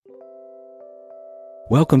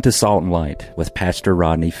Welcome to Salt and Light with Pastor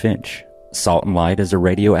Rodney Finch. Salt and Light is a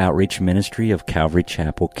radio outreach ministry of Calvary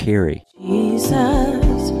Chapel, Cary.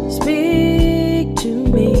 Jesus, speak to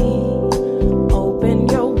me. Open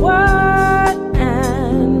your word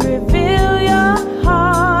and reveal your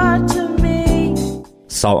heart to me.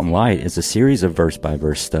 Salt and Light is a series of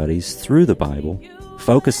verse-by-verse studies through the Bible,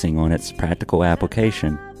 focusing on its practical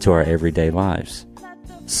application to our everyday lives.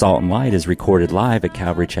 Salt and Light is recorded live at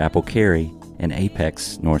Calvary Chapel, Cary in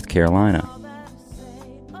Apex, North Carolina.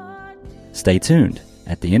 Stay tuned.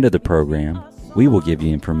 At the end of the program, we will give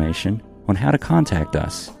you information on how to contact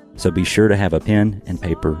us, so be sure to have a pen and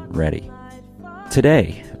paper ready.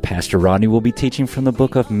 Today, Pastor Rodney will be teaching from the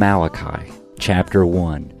book of Malachi, chapter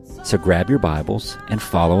 1, so grab your Bibles and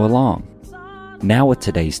follow along. Now with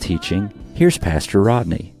today's teaching, here's Pastor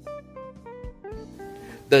Rodney.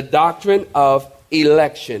 The doctrine of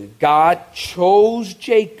election. God chose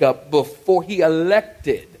Jacob before he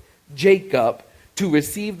elected Jacob to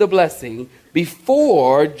receive the blessing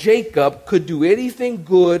before Jacob could do anything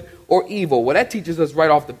good or evil. Well, that teaches us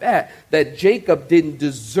right off the bat that Jacob didn't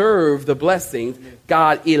deserve the blessings.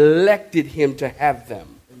 God elected him to have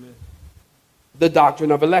them. Amen. The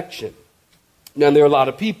doctrine of election. Now, there are a lot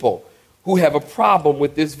of people who have a problem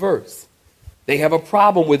with this verse. They have a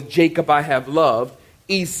problem with Jacob I have loved,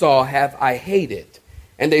 Esau have I hated.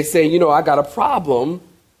 And they say, I got a problem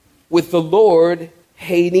with the Lord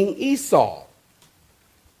hating Esau.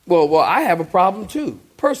 Well, I have a problem too,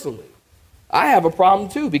 personally. I have a problem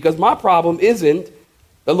too, because my problem isn't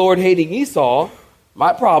the Lord hating Esau.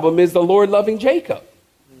 My problem is the Lord loving Jacob.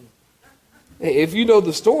 If you know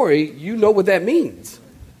the story, you know what that means.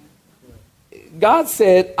 God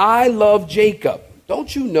said, I love Jacob.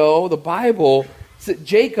 Don't you know the Bible said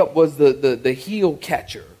Jacob was the heel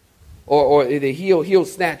catcher or the heel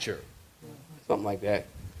snatcher, something like that.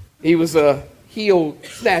 He was a heel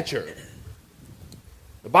snatcher.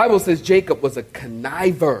 The Bible says Jacob was a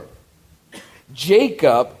conniver.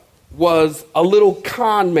 Jacob was a little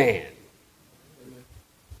con man.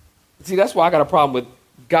 See, that's why I got a problem with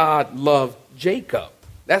God loved Jacob.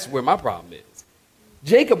 That's where my problem is.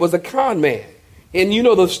 Jacob was a con man. And you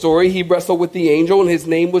know the story. He wrestled with the angel and his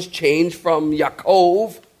name was changed from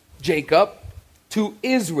Yaakov, Jacob, to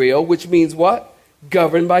Israel, which means what?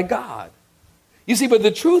 Governed by God. You see, but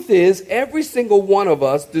the truth is, every single one of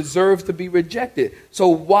us deserves to be rejected. So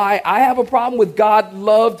why I have a problem with God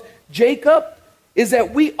loved Jacob is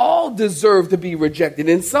that we all deserve to be rejected.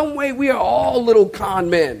 In some way, we are all little con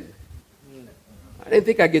men. I didn't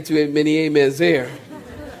think I'd get too many amens there.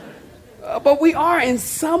 But we are, in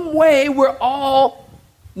some way, we're all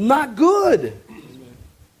not good.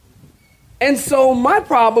 And so my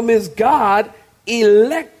problem is God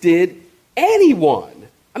elected anyone.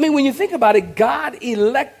 I mean, when you think about it, God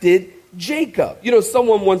elected Jacob.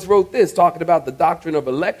 Someone once wrote this, talking about the doctrine of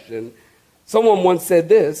election. Someone once said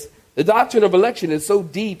this: the doctrine of election is so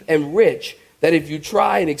deep and rich that if you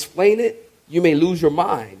try and explain it, you may lose your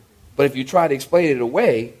mind. But if you try to explain it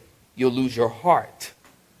away, you'll lose your heart.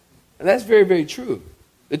 And that's very, very true.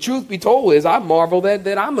 The truth be told is I marvel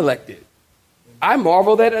that I'm elected. I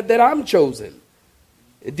marvel that I'm chosen.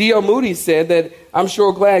 D.L. Moody said that I'm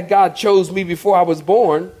sure glad God chose me before I was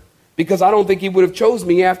born, because I don't think he would have chose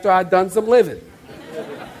me after I'd done some living.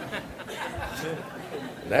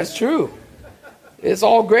 That's true. It's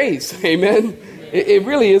all grace. Amen. It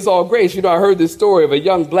really is all grace. I heard this story of a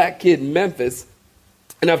young black kid in Memphis,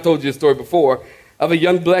 and I've told you this story before, of a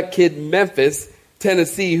young black kid in Memphis,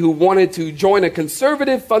 Tennessee, who wanted to join a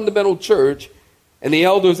conservative fundamental church, and the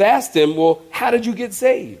elders asked him, well, how did you get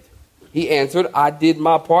saved? He answered, I did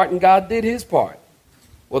my part and God did his part.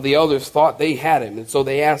 Well, the elders thought they had him, and so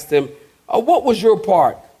they asked him, what was your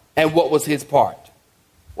part and what was his part?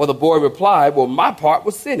 Well, the boy replied, well, my part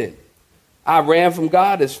was sinning. I ran from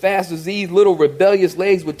God as fast as these little rebellious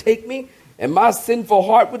legs would take me, and my sinful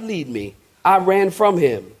heart would lead me. I ran from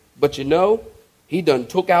him, but he done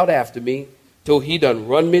took out after me till he done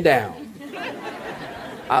run me down.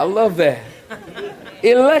 I love that.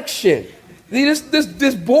 Election. See,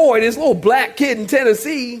 this boy, this little black kid in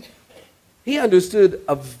Tennessee, he understood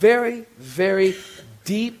a very, very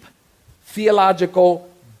deep theological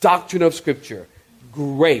doctrine of Scripture.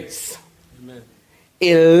 Grace. Amen.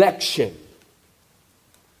 Election.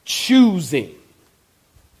 Choosing.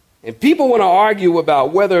 And people want to argue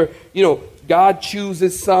about whether, God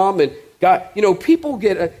chooses some and God, people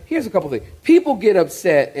here's a couple things. People get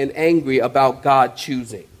upset and angry about God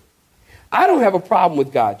choosing. I don't have a problem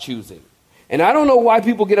with God choosing. And I don't know why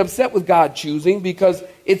people get upset with God choosing, because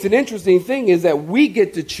it's an interesting thing is that we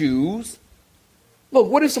get to choose. Look,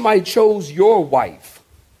 what if somebody chose your wife?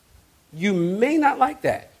 You may not like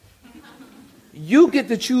that. You get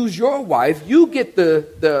to choose your wife. You get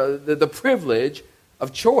the privilege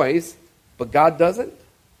of choice, but God doesn't.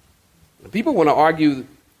 People want to argue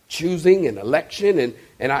choosing and election,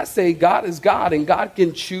 and I say God is God, and God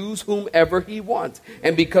can choose whomever he wants.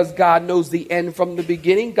 And because God knows the end from the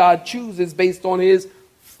beginning, God chooses based on his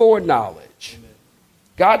foreknowledge. Amen.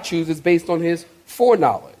 God chooses based on his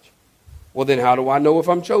foreknowledge. Well, then how do I know if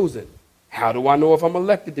I'm chosen? How do I know if I'm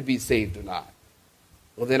elected to be saved or not?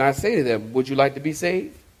 Well, then I say to them, would you like to be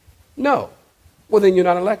saved? No. Well, then you're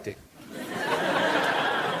not elected.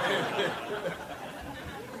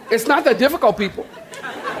 It's not that difficult, people.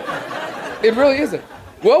 It really isn't.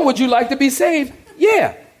 Well, would you like to be saved?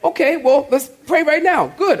 Yeah. Okay, well, let's pray right now.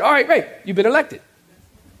 Good. All right, great. You've been elected.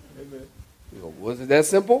 Amen. You go, was it that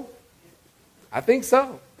simple? I think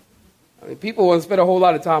so. I mean, people want to spend a whole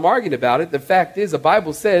lot of time arguing about it. The fact is, the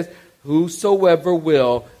Bible says, whosoever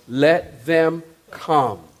will, let them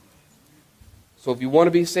come. So if you want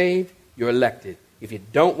to be saved, you're elected. If you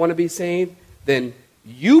don't want to be saved, then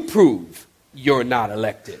you prove you're not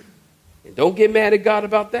elected. And don't get mad at God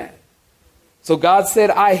about that. So God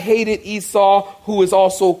said, I hated Esau, who is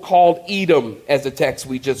also called Edom, as the text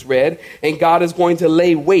we just read. And God is going to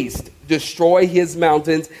lay waste, destroy his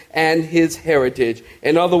mountains and his heritage.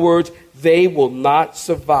 In other words, they will not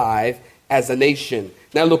survive as a nation.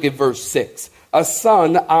 Now look at verse 6. A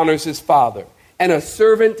son honors his father, and a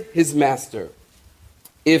servant his master.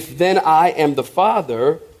 If then I am the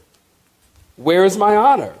father, where is my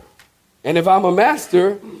honor? And if I'm a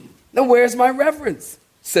master, then where's my reverence?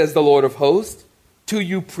 Says the Lord of hosts. To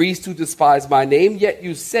you priests who despise my name, yet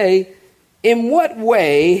you say, in what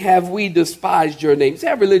way have we despised your name? See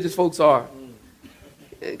how religious folks are.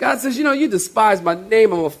 God says, you despise my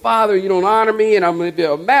name. I'm a father, you don't honor me. And I'm going to be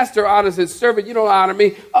a master honors his servant, you don't honor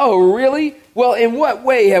me. Oh, really? Well, in what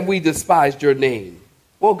way have we despised your name?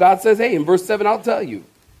 Well, God says, hey, in verse 7, I'll tell you.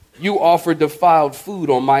 You offer defiled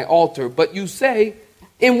food on my altar, but you say,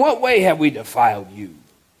 in what way have we defiled you?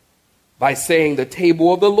 By saying the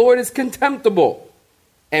table of the Lord is contemptible.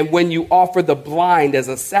 And when you offer the blind as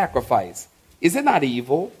a sacrifice, is it not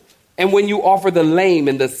evil? And when you offer the lame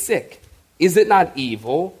and the sick, is it not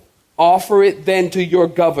evil? Offer it then to your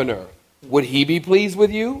governor. Would he be pleased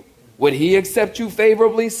with you? Would he accept you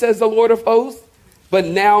favorably, says the Lord of hosts? But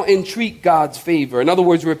now entreat God's favor. In other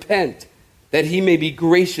words, repent, that he may be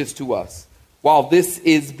gracious to us. While this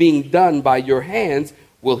is being done by your hands,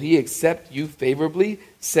 will he accept you favorably,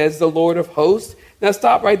 says the Lord of hosts? Now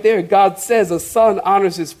stop right there. God says a son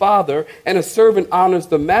honors his father and a servant honors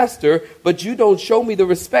the master, but you don't show me the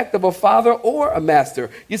respect of a father or a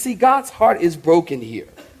master. You see, God's heart is broken here.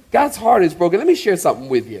 God's heart is broken. Let me share something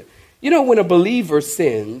with you. When a believer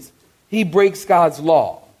sins, he breaks God's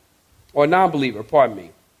law. Or a non-believer,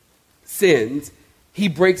 sins, he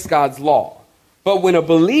breaks God's law. But when a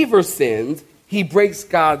believer sins, he breaks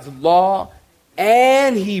God's law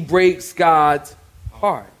and he breaks God's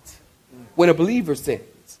heart. When a believer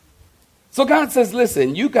sins. So God says,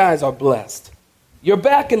 listen, you guys are blessed. You're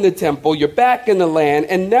back in the temple, you're back in the land,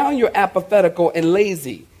 and now you're apathetical and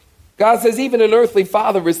lazy. God says even an earthly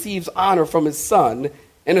father receives honor from his son,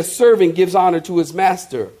 and a servant gives honor to his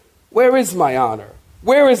master. Where is my honor?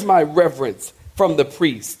 Where is my reverence from the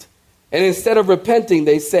priest? And instead of repenting,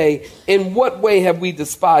 they say, in what way have we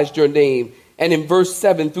despised your name? And in verse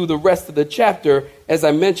 7 through the rest of the chapter, as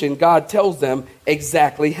I mentioned, God tells them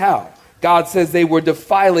exactly how. God says they were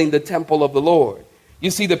defiling the temple of the Lord.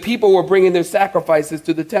 You see, the people were bringing their sacrifices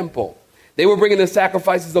to the temple. They were bringing the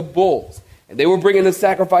sacrifices of bulls, and they were bringing the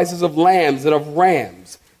sacrifices of lambs and of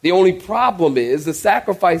rams. The only problem is the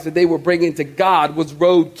sacrifice that they were bringing to God was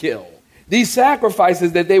roadkill. These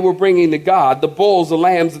sacrifices that they were bringing to God, the bulls, the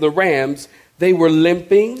lambs, and the rams, they were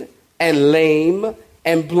limping and lame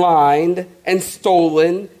and blind and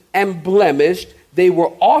stolen and blemished. They were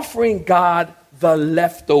offering God the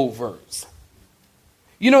leftovers.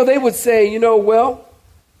 They would say,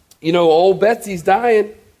 old Betsy's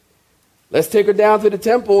dying. Let's take her down to the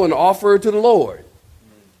temple and offer her to the Lord.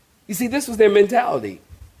 You see, this was their mentality.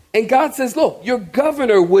 And God says, look, your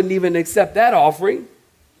governor wouldn't even accept that offering.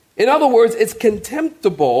 In other words, it's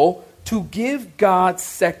contemptible to give God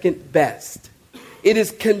second best. It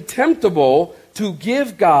is contemptible to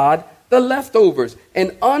give God the leftovers.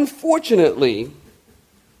 And unfortunately,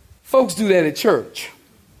 folks do that at church.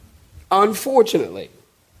 Unfortunately.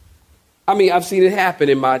 I've seen it happen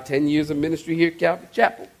in my 10 years of ministry here at Calvary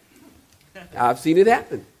Chapel. I've seen it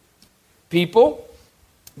happen. People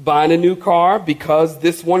buying a new car because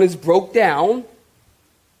this one is broke down.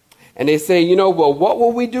 And they say, what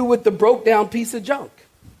will we do with the broke down piece of junk?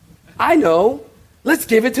 I know. Let's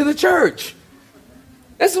give it to the church.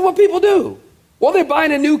 This is what people do. Well, they're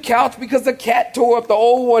buying a new couch because the cat tore up the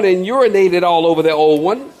old one and urinated all over the old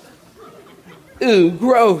one. Ooh,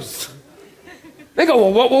 gross. They go,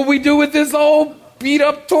 well, what will we do with this old beat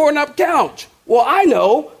up, torn up couch? Well, I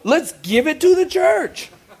know. Let's give it to the church.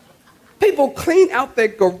 People clean out their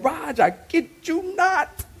garage. I kid you not.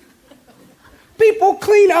 People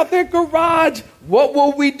clean out their garage. What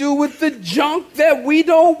will we do with the junk that we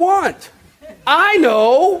don't want? I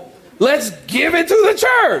know. Let's give it to the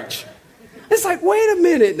church. It's like, wait a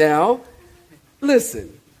minute now.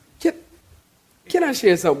 Listen, can I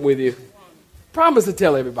share something with you? Promise to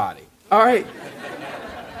tell everybody. All right?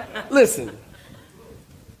 Listen.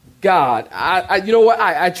 God, you know what?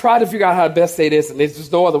 I try to figure out how to best say this, and there's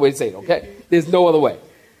just no other way to say it, okay? There's no other way.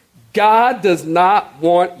 God does not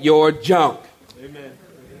want your junk. Amen.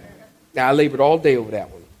 Now, I labored all day over that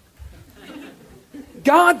one.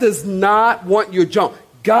 God does not want your junk.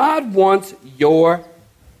 God wants your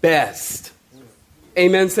best.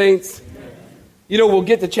 Amen, saints? Amen. You know, we'll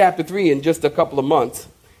get to chapter 3 in just a couple of months.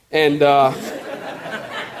 And, but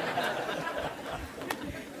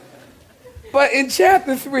in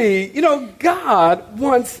chapter 3, you know, God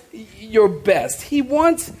wants your best. He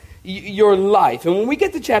wants your life. And when we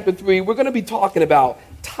get to chapter 3, we're going to be talking about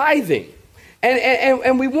tithing.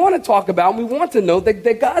 And we want to talk about, we want to know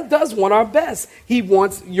that God does want our best. He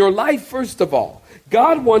wants your life, first of all.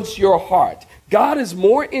 God wants your heart. God is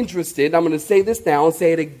more interested, I'm going to say this now and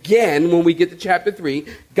say it again when we get to chapter 3.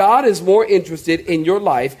 God is more interested in your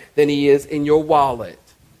life than he is in your wallet.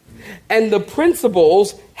 And the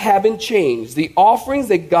principles haven't changed. The offerings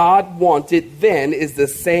that God wanted then is the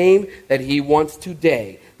same that he wants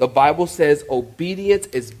today. The Bible says obedience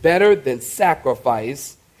is better than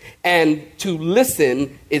sacrifice, and to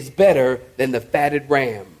listen is better than the fatted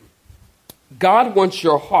ram. God wants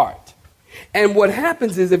your heart. And what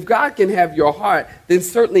happens is if God can have your heart, then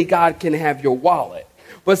certainly God can have your wallet.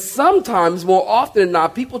 But sometimes, more often than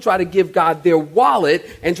not, people try to give God their wallet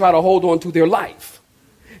and try to hold on to their life.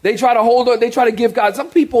 They try to hold on. They try to give God. Some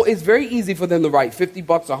people, it's very easy for them to write $50,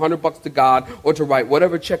 $100 to God, or to write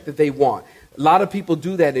whatever check that they want. A lot of people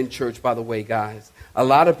do that in church, by the way, guys. A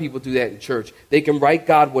lot of people do that in church. They can write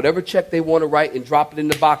God whatever check they want to write and drop it in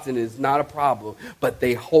the box, and it's not a problem. But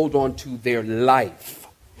they hold on to their life.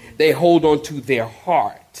 They hold on to their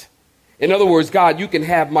heart. In other words, God, you can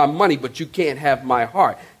have my money, but you can't have my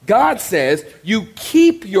heart. God says, you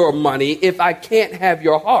keep your money if I can't have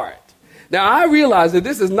your heart. Now, I realize that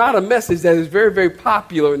this is not a message that is very, very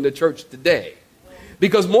popular in the church today.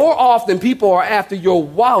 Because more often people are after your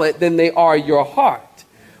wallet than they are your heart.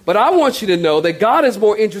 But I want you to know that God is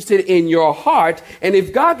more interested in your heart. And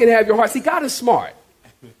if God can have your heart, see, God is smart.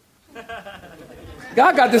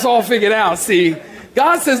 God got this all figured out, see.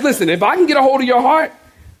 God says, listen, if I can get a hold of your heart,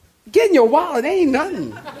 getting your wallet ain't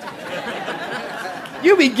nothing.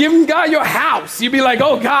 You be giving God your house. You be like,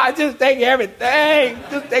 oh, God, just take everything.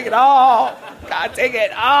 Just take it all. God, take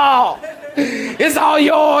it all. It's all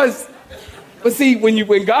yours. But see,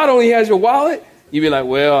 when God only has your wallet, you be like,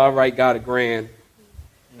 well, I'll write God $1,000.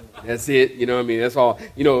 That's it. You know what I mean? That's all.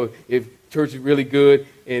 You know, if church is really good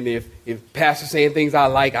and if pastor's saying things I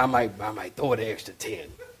like, I might throw it an extra 10.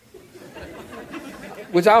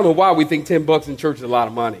 Which I don't know why we think $10 in church is a lot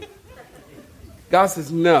of money. God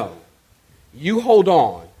says, no. You hold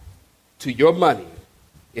on to your money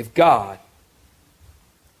if God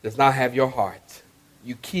does not have your heart.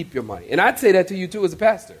 You keep your money. And I'd say that to you too as a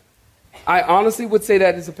pastor. I honestly would say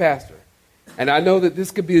that as a pastor. And I know that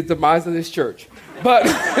this could be the demise of this church. But,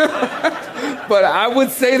 but I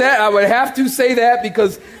would say that. I would have to say that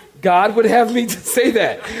because God would have me to say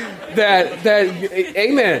that. That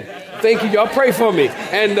amen. Thank you. Y'all pray for me.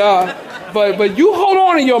 And but you hold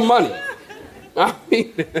on to your money. I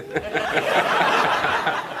mean,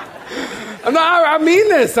 I mean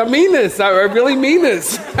this. I mean this. I really mean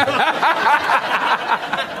this. Am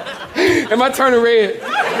I turning red?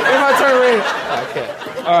 Okay.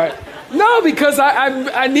 All right. No, because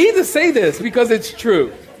I need to say this because it's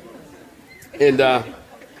true. And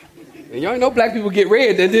y'all know black people get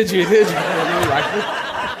red, then did you?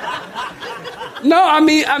 No, I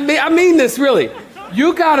mean this really.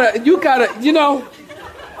 You gotta, you know.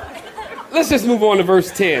 Let's just move on to verse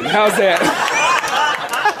 10. How's that?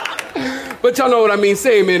 But y'all know what I mean.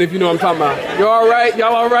 Say amen if you know what I'm talking about. You all right?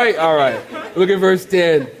 Y'all all right? All right. Look at verse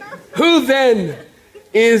 10. Who then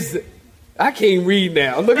is... I can't read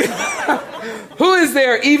now. Look at... Who is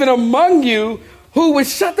there even among you who would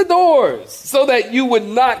shut the doors so that you would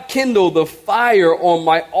not kindle the fire on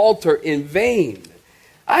my altar in vain?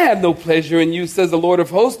 I have no pleasure in you, says the Lord of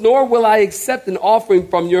hosts, nor will I accept an offering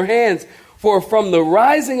from your hands. For from the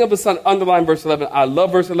rising of the sun, underline verse 11. I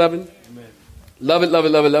love verse 11. Amen. Love it, love it,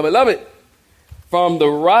 love it, love it, love it. From the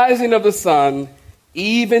rising of the sun,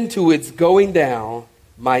 even to its going down,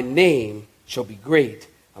 my name shall be great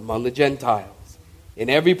among the Gentiles. In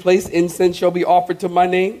every place incense shall be offered to my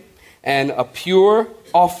name, and a pure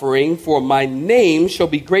offering for my name shall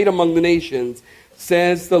be great among the nations,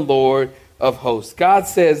 says the Lord of hosts. God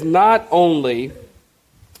says, not only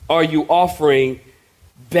are you offering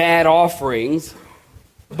bad offerings,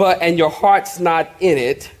 and your heart's not in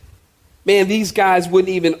it, man, these guys wouldn't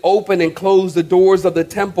even open and close the doors of the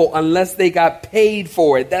temple unless they got paid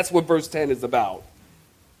for it. That's what verse 10 is about.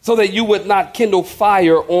 So that you would not kindle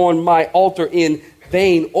fire on my altar in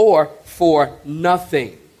vain or for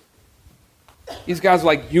nothing. These guys are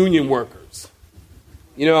like union workers.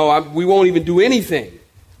 We won't even do anything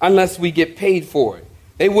unless we get paid for it.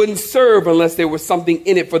 They wouldn't serve unless there was something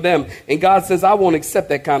in it for them. And God says, I won't accept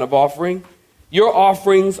that kind of offering. Your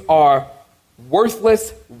offerings are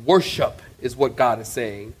worthless worship, is what God is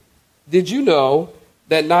saying. Did you know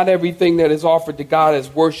that not everything that is offered to God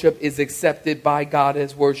as worship is accepted by God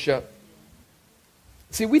as worship?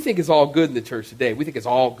 See, we think it's all good in the church today. We think it's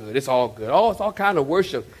all good. It's all good. Oh, it's all kind of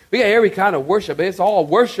worship. We got every kind of worship. It's all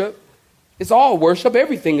worship. It's all worship.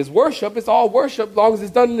 Everything is worship. It's all worship. As long as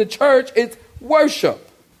it's done in the church, it's worship.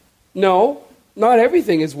 No, not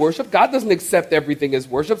everything is worship. God doesn't accept everything as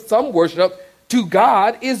worship. Some worship to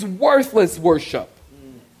God is worthless worship.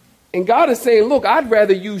 And God is saying, look, I'd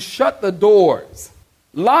rather you shut the doors,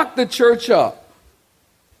 lock the church up,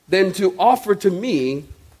 than to offer to me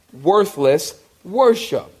worthless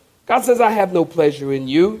worship. God says, I have no pleasure in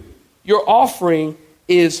you. Your offering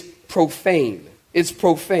is profane. It's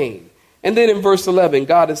profane. And then in verse 11,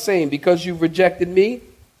 God is saying, because you've rejected me,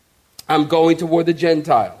 I'm going toward the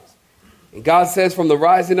Gentiles. And God says, from the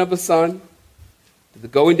rising of the sun to the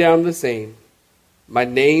going down of the same, my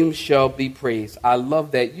name shall be praised. I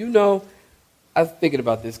love that. I was thinking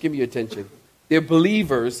about this. Give me your attention. There are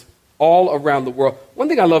believers all around the world. One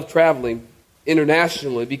thing I love traveling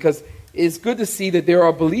internationally, because it's good to see that there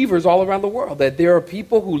are believers all around the world, that there are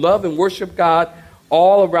people who love and worship God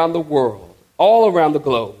all around the world, all around the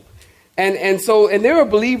globe. And there are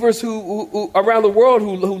believers who around the world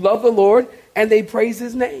who love the Lord and they praise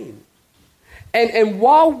his name. And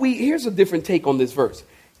here's a different take on this verse.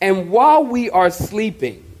 And while we are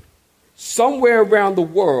sleeping, somewhere around the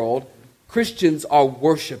world, Christians are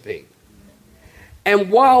worshiping. And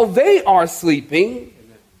while they are sleeping,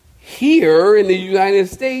 here in the United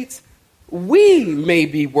States, we may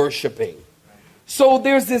be worshiping. So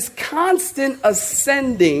there's this constant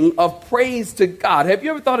ascending of praise to God. Have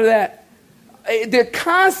you ever thought of that? There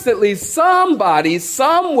constantly somebody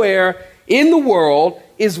somewhere in the world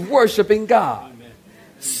is worshiping God.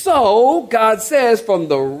 So God says, from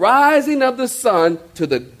the rising of the sun to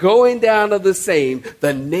the going down of the same,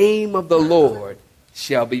 the name of the Lord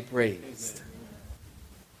shall be praised.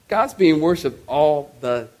 God's being worshiped all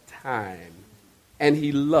the time, and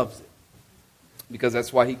he loves it, because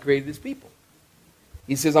that's why he created his people.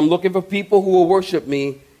 He says, I'm looking for people who will worship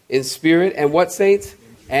me in spirit and what, saints?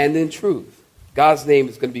 And in truth. God's name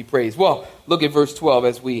is going to be praised. Well, look at verse 12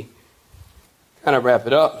 as we kind of wrap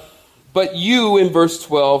it up. But you, in verse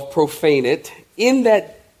 12, profane it, in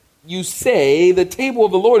that you say the table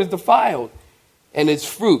of the Lord is defiled, and its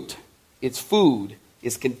fruit, its food,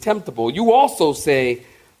 is contemptible. You also say,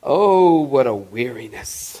 oh, what a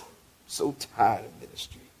weariness. So tired of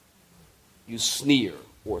ministry. You sneer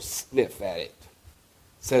or sniff at it,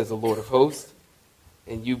 says the Lord of hosts.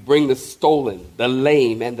 And you bring the stolen, the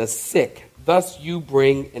lame, and the sick. Thus you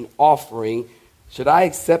bring an offering. Should I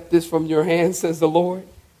accept this from your hand, says the Lord?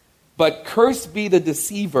 But cursed be the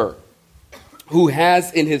deceiver who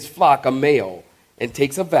has in his flock a male and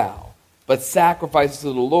takes a vow, but sacrifices to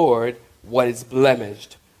the Lord what is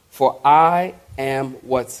blemished. For I am,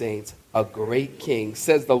 what, saints? A great king,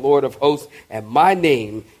 says the Lord of hosts, and my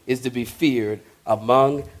name is to be feared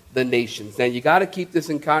among the nations. Now, you got to keep this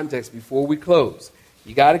in context before we close.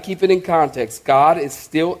 You got to keep it in context. God is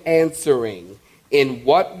still answering, in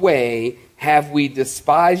what way have we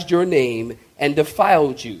despised your name and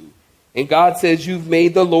defiled you? And God says, you've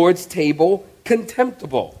made the Lord's table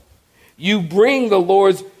contemptible. You bring the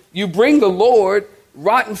Lord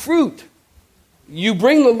rotten fruit. You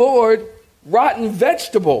bring the Lord rotten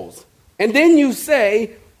vegetables. And then you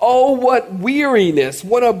say, oh, what weariness,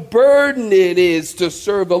 what a burden it is to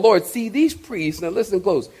serve the Lord. See, these priests, now listen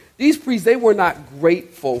close. These priests, they were not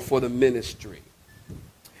grateful for the ministry.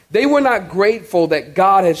 They were not grateful that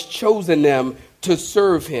God has chosen them to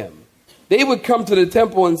serve him. They would come to the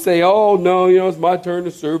temple and say, oh, no, it's my turn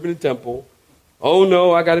to serve in the temple. Oh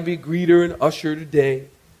no, I got to be greeter and usher today.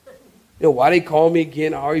 You know, why they call me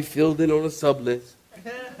again? I already filled in on the sub list.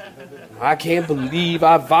 I can't believe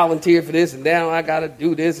I volunteered for this and now I got to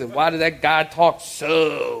do this. And why did that guy talk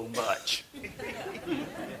so much?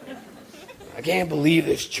 I can't believe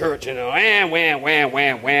this church. You know, wham.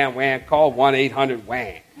 Call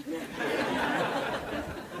 1-800-WHAM.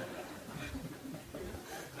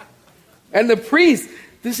 And the priest,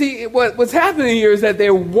 you see, what's happening here is that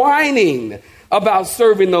they're whining about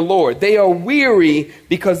serving the Lord. They are weary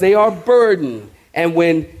because they are burdened. And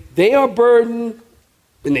when they are burdened,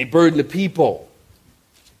 then they burden the people.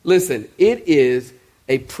 Listen, it is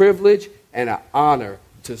a privilege and an honor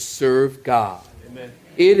to serve God. Amen.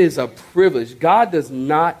 It is a privilege. God does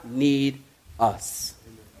not need us.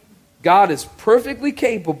 God is perfectly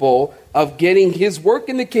capable of getting his work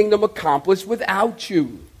in the kingdom accomplished without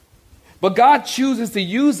you. But God chooses to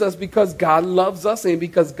use us because God loves us and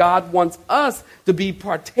because God wants us to be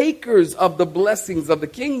partakers of the blessings of the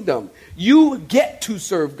kingdom. You get to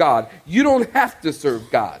serve God. You don't have to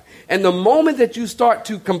serve God. And the moment that you start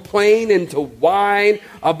to complain and to whine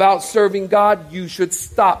about serving God, you should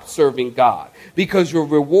stop serving God because your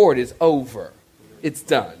reward is over. It's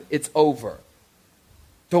done. It's over.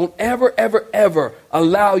 Don't ever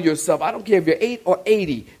allow yourself, I don't care if you're 8 or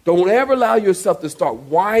 80, don't ever allow yourself to start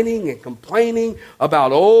whining and complaining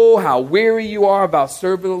about, how weary you are about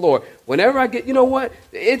serving the Lord. Whenever I get, you know what?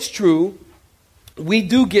 It's true. We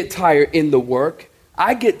do get tired in the work.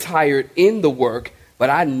 I get tired in the work, but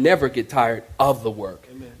I never get tired of the work.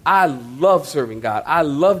 Amen. I love serving God. I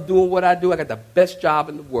love doing what I do. I got the best job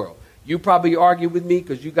in the world. You probably argue with me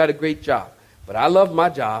because you got a great job, but I love my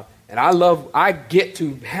job. And I get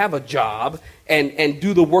to have a job and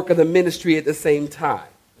do the work of the ministry at the same time.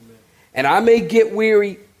 Amen. And I may get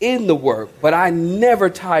weary in the work, but I never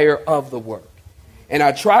tire of the work. And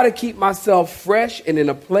I try to keep myself fresh and in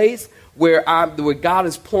a place where God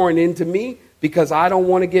is pouring into me because I don't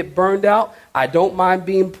want to get burned out. I don't mind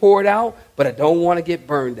being poured out, but I don't want to get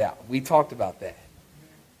burned out. We talked about that.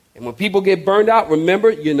 And when people get burned out, remember,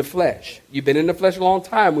 you're in the flesh. You've been in the flesh a long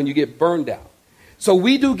time when you get burned out. So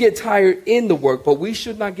we do get tired in the work, but we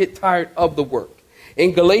should not get tired of the work.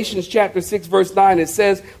 In Galatians chapter 6, verse 9, it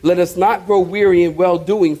says, "Let us not grow weary in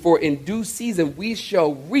well-doing, for in due season we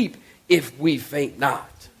shall reap if we faint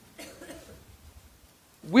not."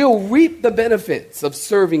 We'll reap the benefits of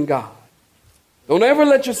serving God. Don't ever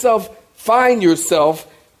let yourself find yourself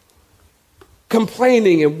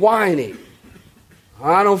complaining and whining.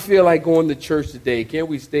 I don't feel like going to church today. Can't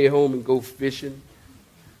we stay home and go fishing?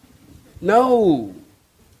 No.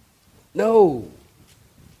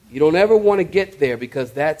 You don't ever want to get there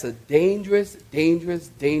because that's a dangerous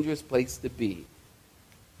place to be.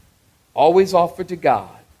 Always offer to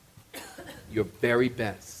God your very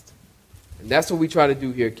best. And that's what we try to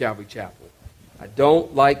do here at Calvary Chapel. I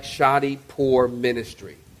don't like shoddy, poor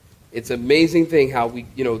ministry. It's an amazing thing how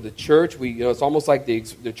the church, it's almost like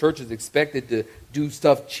the church is expected to do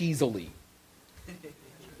stuff cheesily.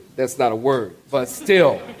 That's not a word, but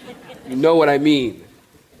still. You know what I mean?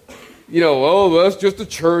 That's just a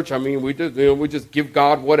church. I mean, we just give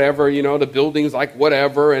God whatever, the building's like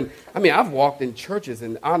whatever. And I mean, I've walked in churches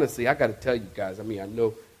and honestly, I got to tell you guys, I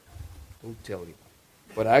know, don't tell anybody,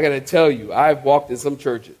 but I got to tell you, I've walked in some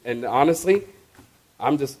churches and honestly,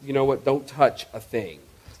 I'm just, don't touch a thing.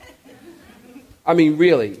 I mean,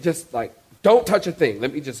 really, just like, don't touch a thing.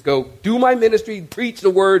 Let me just go do my ministry, preach the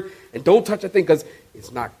word, and don't touch a thing because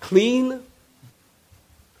it's not clean.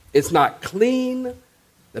 It's not clean.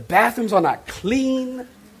 The bathrooms are not clean.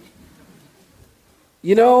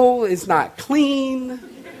 It's not clean.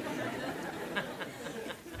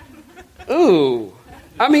 Ooh.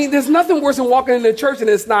 I mean, there's nothing worse than walking into church and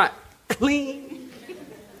it's not clean.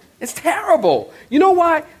 It's terrible. You know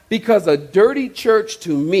why? Because a dirty church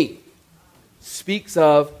to me speaks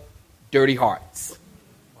of dirty hearts.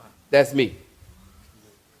 That's me.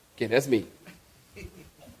 Okay, that's me.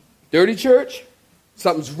 Dirty church?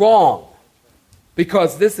 Something's wrong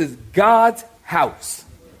because this is God's house.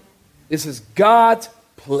 This is God's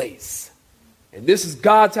place. And this is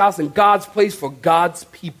God's house and God's place for God's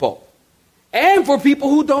people and for people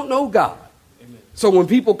who don't know God. Amen. So when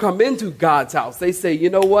people come into God's house, they say, you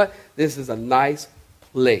know what? This is a nice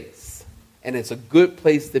place and it's a good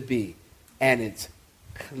place to be and it's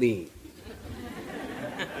clean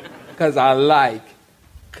because I like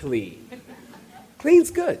clean. Clean's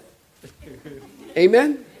good.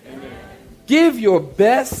 Amen? Amen? Give your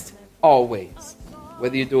best always.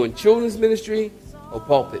 Whether you're doing children's ministry or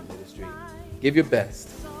pulpit ministry, give your best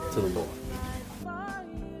to the Lord.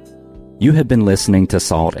 You have been listening to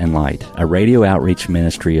Salt and Light, a radio outreach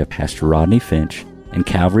ministry of Pastor Rodney Finch and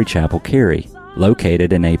Calvary Chapel, Cary,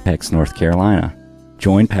 located in Apex, North Carolina.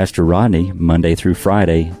 Join Pastor Rodney Monday through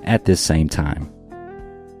Friday at this same time.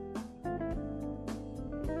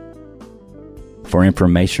 For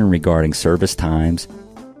information regarding service times,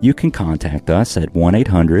 you can contact us at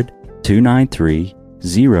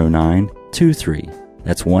 1-800-293-0923.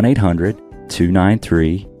 That's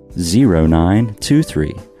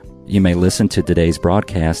 1-800-293-0923. You may listen to today's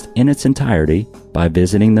broadcast in its entirety by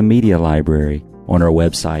visiting the media library on our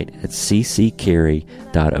website at cccary.org.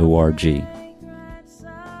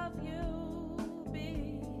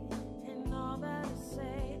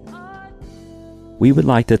 We would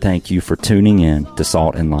like to thank you for tuning in to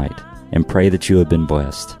Salt and Light and pray that you have been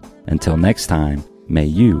blessed. Until next time, may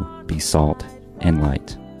you be salt and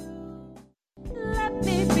light.